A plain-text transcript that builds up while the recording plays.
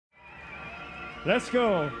Let's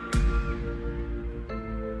go.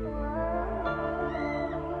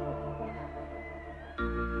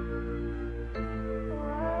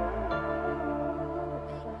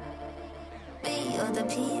 Me or the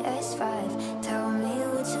PS5, tell me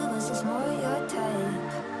which of us is more your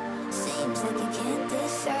type. Seems like you can't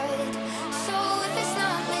decide. So if it's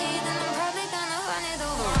not me, then I'm probably gonna run it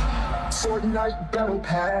over. Fortnite Battle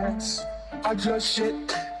Pass, I just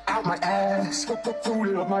shit out my ass,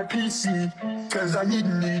 full of my PC, cause I need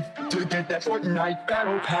to get that Fortnite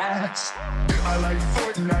Battle Pass. I like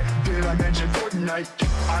Fortnite, did I mention Fortnite?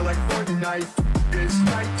 I like Fortnite, it's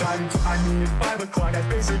nighttime, I mean it's 5 o'clock, that's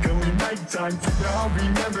basically nighttime. Now I'll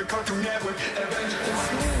remember Cartoon Network,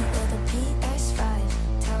 Avengers.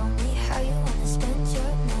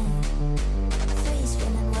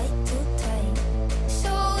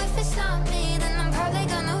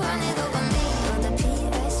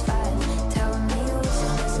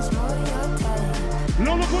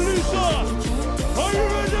 Lolo con Lisa!